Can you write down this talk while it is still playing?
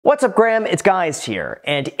What's up, Graham? It's Guys here,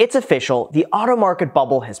 and it's official, the auto market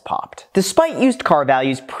bubble has popped. Despite used car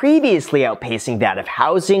values previously outpacing that of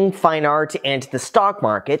housing, fine art, and the stock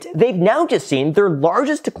market, they've now just seen their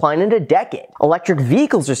largest decline in a decade. Electric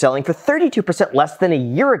vehicles are selling for 32% less than a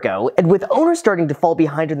year ago, and with owners starting to fall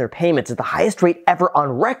behind in their payments at the highest rate ever on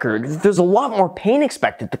record, there's a lot more pain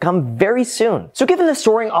expected to come very soon. So given the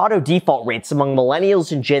soaring auto default rates among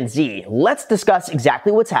millennials and Gen Z, let's discuss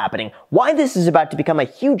exactly what's happening, why this is about to become a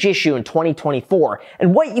huge issue in 2024,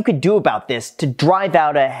 and what you could do about this to drive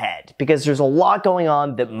out ahead, because there's a lot going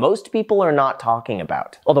on that most people are not talking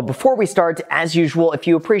about. Although before we start, as usual, if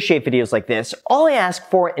you appreciate videos like this, all I ask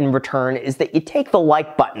for in return is that you take the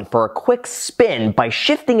like button for a quick spin by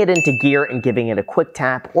shifting it into gear and giving it a quick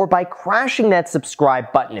tap, or by crashing that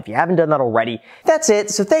subscribe button if you haven't done that already. That's it,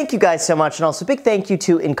 so thank you guys so much, and also big thank you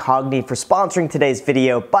to Incogni for sponsoring today's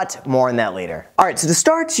video, but more on that later. Alright, so to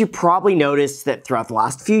start, you probably noticed that throughout the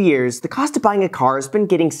last few years, the cost of buying a car has been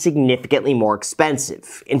getting significantly more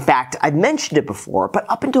expensive. In fact, I've mentioned it before, but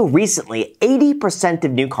up until recently, 80%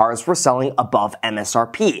 of new cars were selling above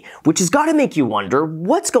MSRP, which has got to make you wonder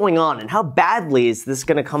what's going on and how badly is this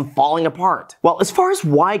going to come falling apart. Well, as far as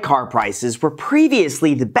why car prices were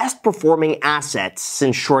previously the best performing assets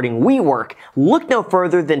since shorting WeWork, look no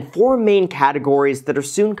further than four main categories that are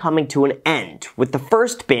soon coming to an end, with the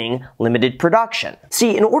first being limited production.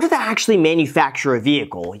 See, in order to actually manufacture a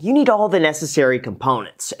vehicle, you need all the necessary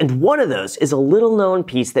components, and one of those is a little known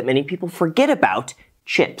piece that many people forget about: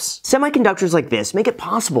 chips. Semiconductors like this make it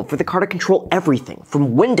possible for the car to control everything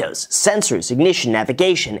from windows, sensors, ignition,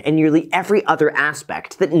 navigation, and nearly every other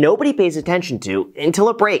aspect that nobody pays attention to until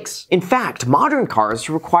it breaks. In fact, modern cars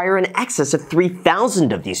require an excess of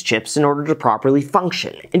 3,000 of these chips in order to properly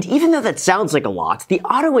function. And even though that sounds like a lot, the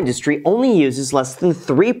auto industry only uses less than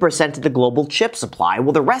 3% of the global chip supply,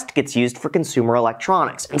 while the rest gets used for consumer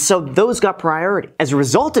electronics. And so those got priority. As a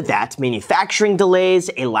result of that, manufacturing delays,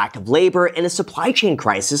 a lack of labor, and a supply chain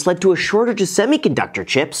crisis led to a shortage of semiconductor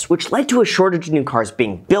chips, which led to a shortage of new cars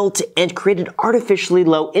being built and created artificially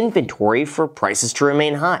low inventory for prices to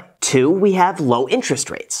remain high. 2, we have low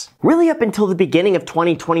interest rates. Really, up until the beginning of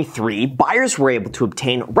 2023, buyers were able to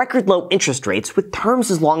obtain record low interest rates with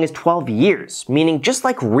terms as long as 12 years, meaning just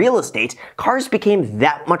like real estate, cars became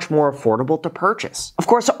that much more affordable to purchase. Of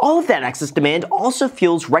course, all of that excess demand also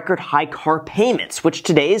fuels record high car payments, which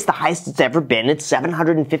today is the highest it's ever been at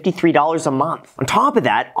 $753 a month. On top of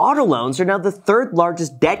that, auto loans are now the third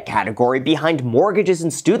largest debt category behind mortgages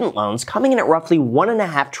and student loans, coming in at roughly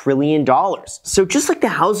 $1.5 trillion. So just like the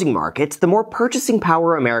housing market, the more purchasing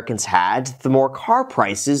power Americans had, the more car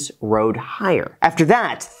prices rode higher. After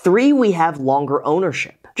that, 3, we have longer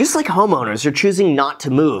ownership. Just like homeowners are choosing not to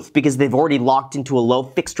move because they've already locked into a low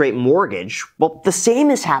fixed-rate mortgage, well, the same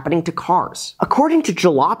is happening to cars. According to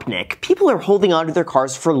Jalopnik, people are holding onto their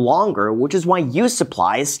cars for longer, which is why used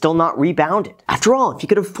supply is still not rebounded. After all, if you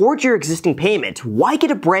could afford your existing payment, why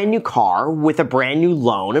get a brand new car with a brand new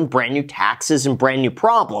loan and brand new taxes and brand new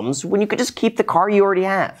problems when you could just keep the car you already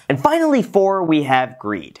have? And finally, 4, we have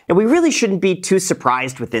greed. And we really shouldn't be too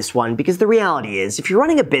surprised with this one, because the reality is, if you're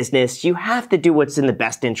running a business, you have to do what's in the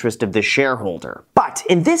best interest of the shareholder. But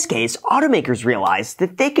in this case, automakers realized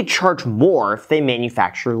that they could charge more if they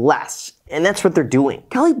manufacture less. And that's what they're doing.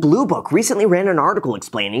 Kelley Blue Book recently ran an article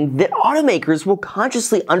explaining that automakers will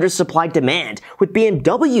consciously undersupply demand, with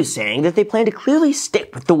BMW saying that they plan to clearly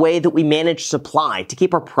stick with the way that we manage supply to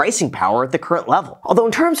keep our pricing power at the current level. Although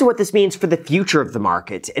in terms of what this means for the future of the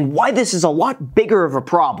market, and why this is a lot bigger of a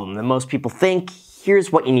problem than most people think,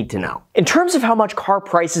 here's what you need to know. In terms of how much car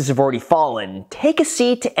prices have already fallen, take a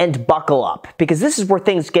seat and buckle up, because this is where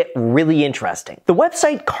things get really interesting. The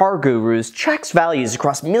website Car Gurus checks values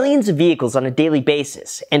across millions of vehicles on a daily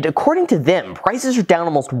basis, and according to them, prices are down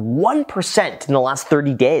almost 1% in the last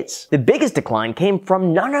 30 days. The biggest decline came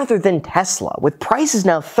from none other than Tesla, with prices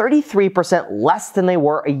now 33% less than they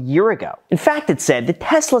were a year ago. In fact, it said that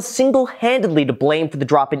Tesla single-handedly to blame for the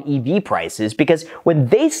drop in EV prices, because when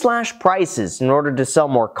they slashed prices in order to sell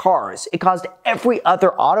more cars, it caused every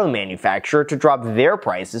other auto manufacturer to drop their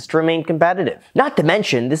prices to remain competitive. Not to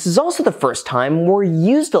mention, this is also the first time where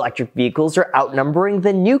used electric vehicles are outnumbering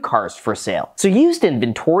the new cars for sale. So used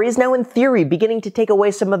inventory is now in theory beginning to take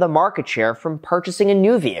away some of the market share from purchasing a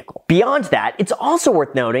new vehicle. Beyond that, it's also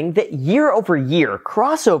worth noting that year over year,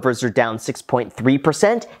 crossovers are down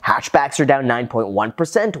 6.3%, hatchbacks are down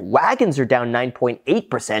 9.1%, wagons are down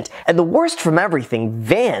 9.8%, and the worst from everything,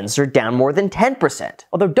 vans are down more than 10%. 5%.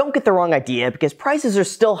 Although don't get the wrong idea, because prices are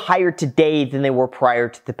still higher today than they were prior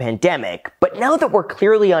to the pandemic. But now that we're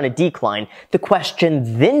clearly on a decline, the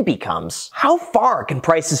question then becomes, how far can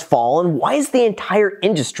prices fall, and why is the entire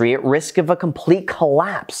industry at risk of a complete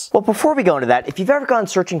collapse? Well, before we go into that, if you've ever gone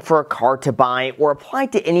searching for a car to buy or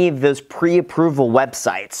applied to any of those pre-approval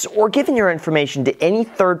websites or given your information to any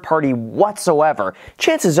third party whatsoever,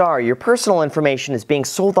 chances are your personal information is being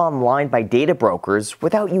sold online by data brokers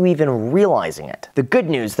without you even realizing it. The good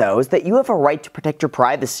news, though, is that you have a right to protect your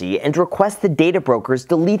privacy and request the data brokers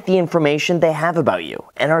delete the information they have about you.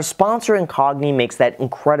 And our sponsor Incogni makes that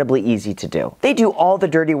incredibly easy to do. They do all the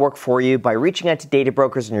dirty work for you by reaching out to data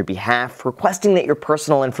brokers on your behalf, requesting that your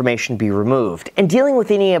personal information be removed, and dealing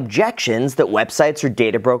with any objections that websites or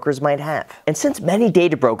data brokers might have. And since many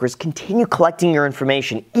data brokers continue collecting your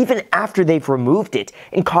information even after they've removed it,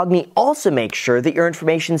 Incogni also makes sure that your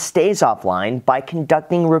information stays offline by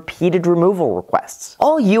conducting repeated removal requests.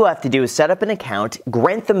 All you have to do is set up an account,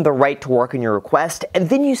 grant them the right to work on your request, and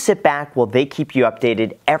then you sit back while they keep you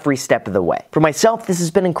updated every step of the way. For myself, this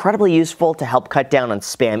has been incredibly useful to help cut down on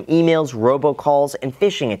spam emails, robocalls, and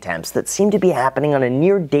phishing attempts that seem to be happening on a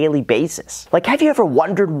near daily basis. Like, have you ever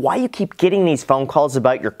wondered why you keep getting these phone calls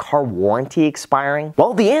about your car warranty expiring?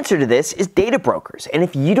 Well, the answer to this is data brokers, and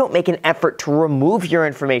if you don't make an effort to remove your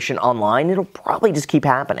information online, it'll probably just keep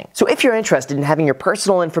happening. So if you're interested in having your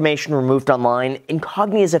personal information removed online,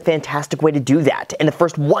 Incogni is a fantastic way to do that, and the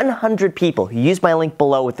first 100 people who use my link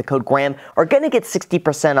below with the code GRAHAM are going to get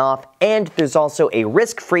 60% off, and there's also a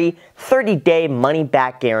risk-free 30-day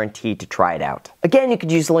money-back guarantee to try it out. Again, you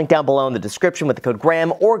could use the link down below in the description with the code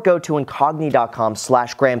GRAHAM, or go to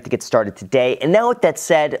incogni.com/Graham to get started today. And now with that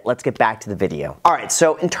said, let's get back to the video. Alright,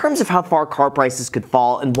 so in terms of how far car prices could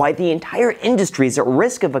fall and why the entire industry is at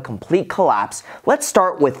risk of a complete collapse, let's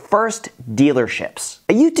start with first, dealerships.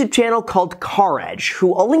 A YouTube channel called Car Edge,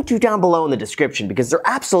 who I'll link to down below in the description because they're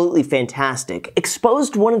absolutely fantastic,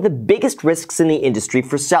 exposed one of the biggest risks in the industry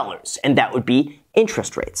for sellers, and that would be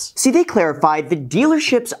interest rates. See, they clarified that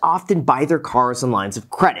dealerships often buy their cars on lines of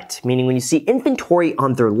credit, meaning when you see inventory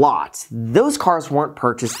on their lot, those cars weren't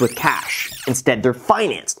purchased with cash. Instead, they're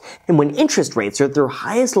financed. And when interest rates are at their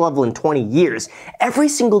highest level in 20 years, every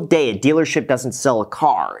single day a dealership doesn't sell a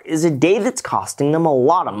car is a day that's costing them a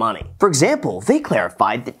lot of money. For example, they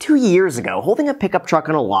clarified that 2 years ago, holding a pickup truck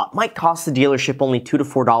on a lot might cost the dealership only $2 to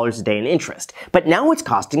 $4 a day in interest, but now it's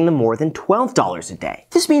costing them more than $12 a day.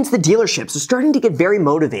 This means the dealerships are starting to get very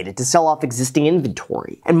motivated to sell off existing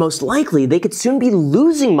inventory, and most likely they could soon be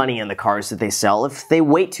losing money on the cars that they sell if they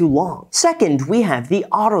wait too long. Second, we have the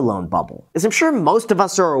auto loan bubble. As I'm sure most of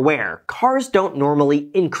us are aware, cars don't normally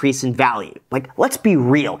increase in value. Like, let's be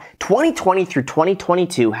real, 2020 through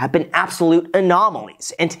 2022 have been absolute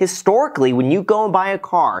anomalies, and historically when you go and buy a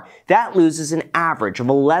car, that loses an average of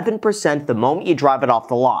 11% the moment you drive it off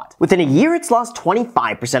the lot. Within a year it's lost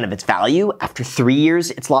 25% of its value, after 3 years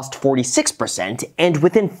it's lost 46%, and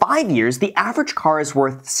within 5 years, the average car is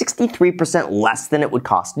worth 63% less than it would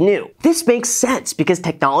cost new. This makes sense because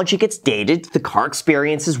technology gets dated, the car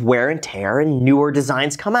experiences wear and tear, and newer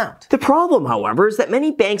designs come out. The problem, however, is that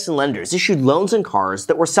many banks and lenders issued loans on cars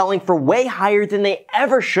that were selling for way higher than they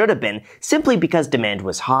ever should have been, simply because demand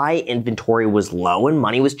was high, inventory was low, and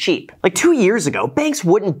money was cheap. Like 2 years ago, banks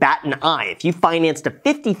wouldn't bat an eye if you financed a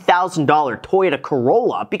 $50,000 Toyota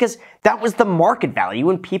Corolla because that was the market value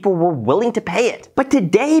and people were willing to pay it. But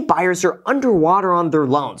today, buyers are underwater on their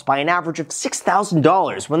loans by an average of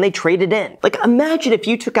 $6,000 when they trade it in. Like, imagine if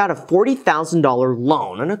you took out a $40,000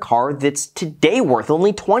 loan on a car that's today worth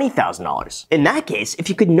only $20,000. In that case, if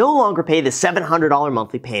you could no longer pay the $700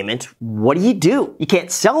 monthly payment, what do? You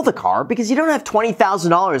can't sell the car because you don't have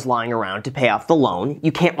 $20,000 lying around to pay off the loan.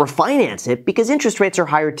 You can't refinance it because interest rates are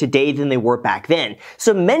higher today than they were back then.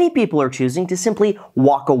 So many people are choosing to simply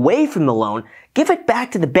walk away from the loan, give it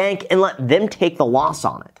back to the bank, and let them take the loss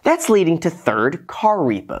on it. That's leading to third, car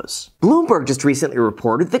repos. Bloomberg just recently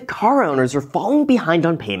reported that car owners are falling behind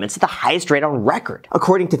on payments at the highest rate on record.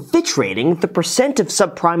 According to Fitch Ratings, the percent of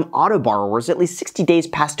subprime auto borrowers at least 60 days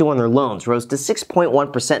past due on their loans rose to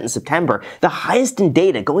 6.1% in September, the highest in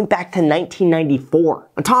data going back to 1994.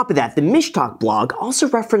 On top of that, the Mishtalk blog also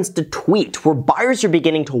referenced a tweet where buyers are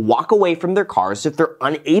beginning to walk away from their cars if they're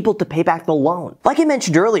unable to pay back the loan. Like I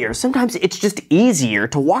mentioned earlier, sometimes it's just just easier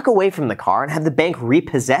to walk away from the car and have the bank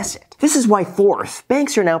repossess it. This is why, fourth,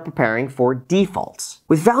 banks are now preparing for defaults.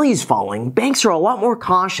 With values falling, banks are a lot more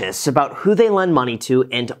cautious about who they lend money to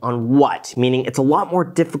and on what, meaning it's a lot more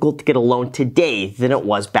difficult to get a loan today than it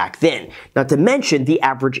was back then. Not to mention, the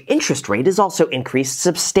average interest rate has also increased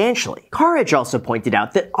substantially. CarEdge also pointed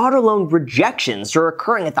out that auto loan rejections are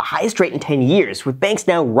occurring at the highest rate in 10 years, with banks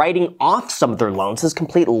now writing off some of their loans as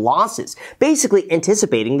complete losses, basically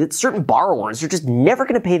anticipating that certain borrowers are just never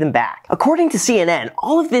going to pay them back. According to CNN,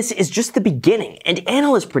 all of this is just the beginning, and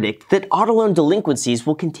analysts predict that auto loan delinquencies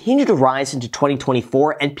will continue to rise into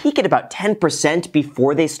 2024 and peak at about 10%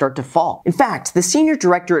 before they start to fall. In fact, the senior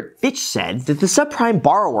director at Fitch said that the subprime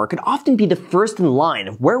borrower could often be the first in line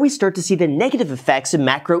of where we start to see the negative effects of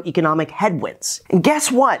macroeconomic headwinds. And guess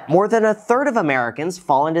what? More than a third of Americans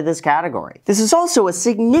fall into this category. This is also a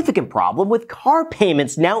significant problem, with car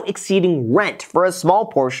payments now exceeding rent for a small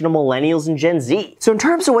portion of millennials and Gen Z. So in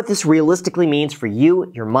terms of what this realistically means for you,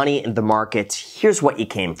 your money, and the market, here's what you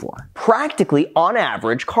came for. Practically, on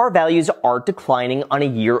average, car values are declining on a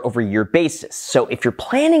year-over-year basis. So if you're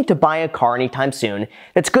planning to buy a car anytime soon,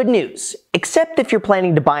 that's good news. Except if you're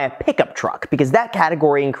planning to buy a pickup truck, because that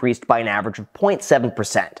category increased by an average of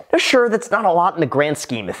 0.7%. Now sure, that's not a lot in the grand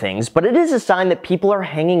scheme of things, but it is a sign that people are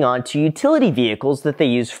hanging on to utility vehicles that they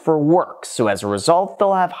use for work, so as a result,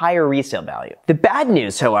 they'll have higher resale value. The bad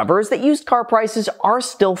news, however, is that used car prices are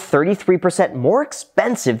still 33% more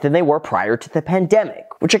expensive than they were prior to the pandemic,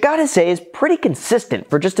 which I gotta say is pretty consistent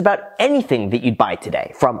for just about anything that you'd buy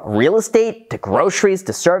today, from real estate, to groceries,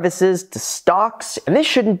 to services, to stocks, and this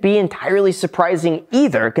shouldn't be entirely surprising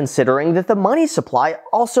either, considering that the money supply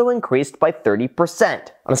also increased by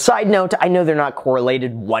 30%. On a side note, I know they're not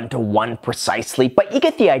correlated one-to-one precisely, but you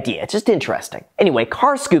get the idea. It's just interesting. Anyway,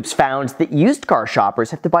 CarScoops found that used car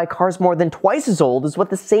shoppers have to buy cars more than twice as old as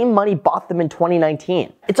what the same money bought them in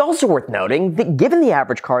 2019. It's also worth noting that given the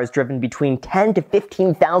average car is driven between 10 to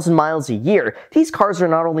 15,000 miles a year, these cars are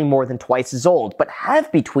not only more than twice as old, but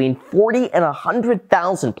have between 40 and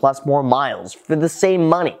 100,000 plus more miles for the same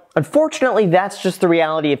money. Unfortunately, that's just the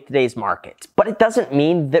reality of today's market, but it doesn't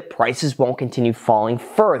mean that prices won't continue falling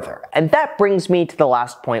further. And that brings me to the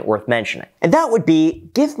last point worth mentioning. And that would be,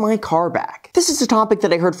 give my car back. This is a topic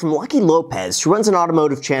that I heard from Lucky Lopez, who runs an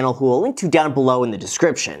automotive channel who I'll link to down below in the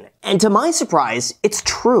description. And to my surprise, it's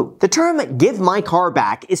true. The term "give my car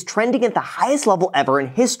back" is trending at the highest level ever in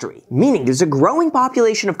history, meaning there's a growing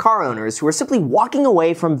population of car owners who are simply walking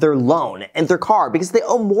away from their loan and their car because they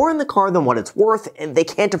owe more in the car than what it's worth and they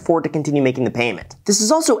can't afford to continue making the payment. This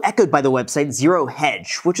is also echoed by the website Zero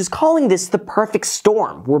Hedge, which is calling this the perfect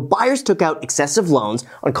storm, where buyers took out excessive loans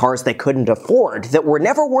on cars they couldn't afford, that were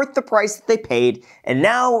never worth the price that they paid, and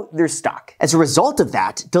now they're stuck. As a result of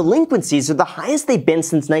that, delinquencies are the highest they've been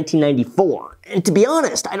since 1994. And to be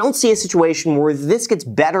honest, I don't see a situation where this gets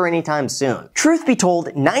better anytime soon. Truth be told,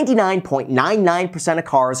 99.99% of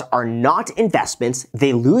cars are not investments,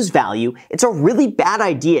 they lose value, it's a really bad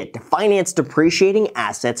idea to finance depreciating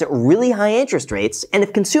assets at really high interest rates, and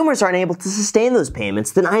if consumers aren't able to sustain those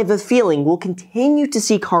payments, then I have a feeling we'll continue to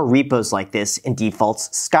see car repos like this and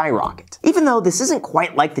defaults skyrocket. Even though this isn't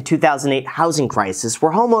quite like the 2008 housing crisis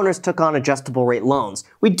where homeowners took on adjustable rate loans,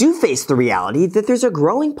 we do face the reality that there's a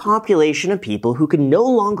growing population of people who can no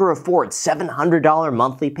longer afford $700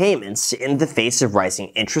 monthly payments in the face of rising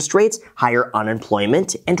interest rates, higher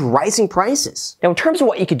unemployment, and rising prices. Now, in terms of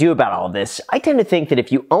what you could do about all of this, I tend to think that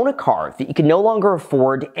if you own a car that you can no longer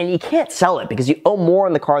afford and you can't sell it because you owe more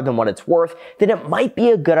on the car than what it's worth, then it might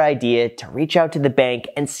be a good idea to reach out to the bank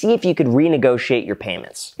and see if you could renegotiate your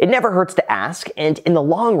payments. It never hurts to ask, and in the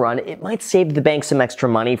long run, it might save the bank some extra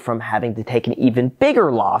money from having to take an even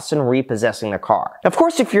bigger loss in repossessing the car. Of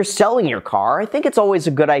course, if you're selling your car, I think it's always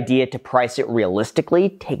a good idea to price it realistically,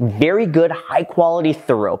 take very good, high-quality,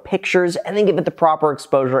 thorough pictures, and then give it the proper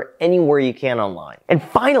exposure anywhere you can online. And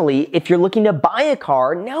finally, if you're looking to buy a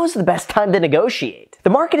car, now is the best time to negotiate. The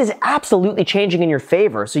market is absolutely changing in your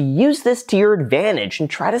favor, so use this to your advantage and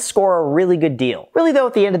try to score a really good deal. Really though,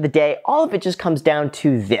 at the end of the day, all of it just comes down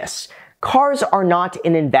to this. Cars are not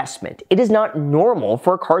an investment. It is not normal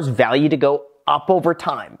for a car's value to go up over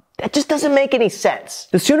time. That just doesn't make any sense.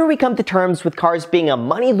 The sooner we come to terms with cars being a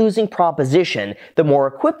money-losing proposition, the more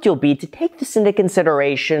equipped you'll be to take this into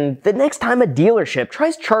consideration the next time a dealership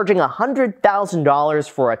tries charging $100,000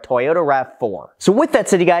 for a Toyota RAV4. So with that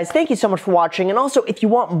said, you guys, thank you so much for watching, and also if you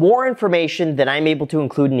want more information that I'm able to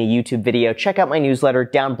include in a YouTube video, check out my newsletter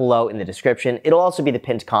down below in the description. It'll also be the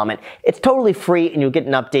pinned comment. It's totally free, and you'll get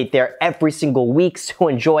an update there every single week, so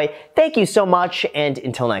enjoy. Thank you so much, and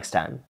until next time.